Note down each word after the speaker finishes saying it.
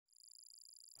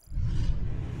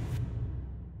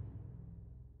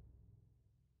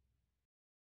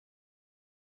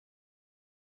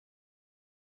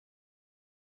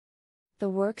The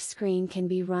work screen can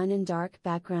be run in dark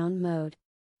background mode.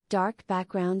 Dark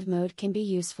background mode can be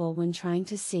useful when trying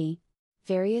to see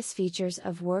various features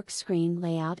of work screen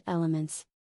layout elements.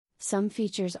 Some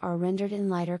features are rendered in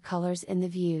lighter colors in the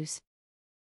views.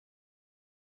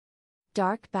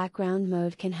 Dark background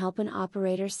mode can help an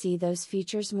operator see those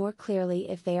features more clearly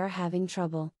if they are having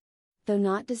trouble. Though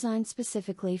not designed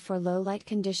specifically for low light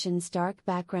conditions, dark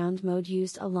background mode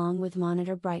used along with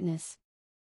monitor brightness.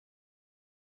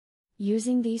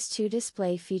 Using these two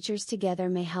display features together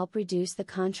may help reduce the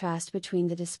contrast between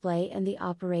the display and the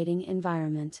operating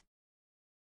environment.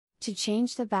 To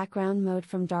change the background mode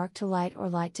from dark to light or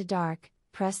light to dark,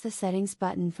 press the Settings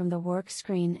button from the work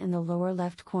screen in the lower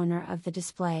left corner of the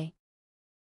display.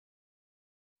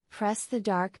 Press the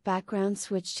dark background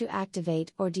switch to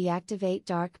activate or deactivate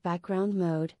dark background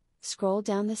mode. Scroll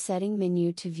down the setting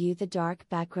menu to view the dark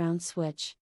background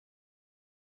switch.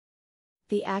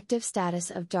 The active status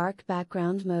of dark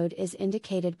background mode is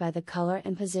indicated by the color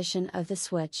and position of the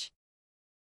switch.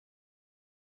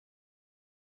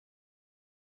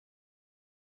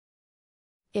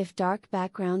 If dark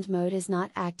background mode is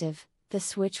not active, the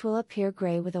switch will appear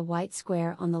gray with a white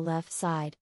square on the left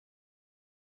side.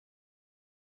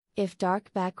 If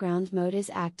dark background mode is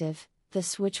active, the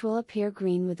switch will appear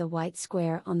green with a white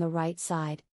square on the right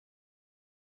side.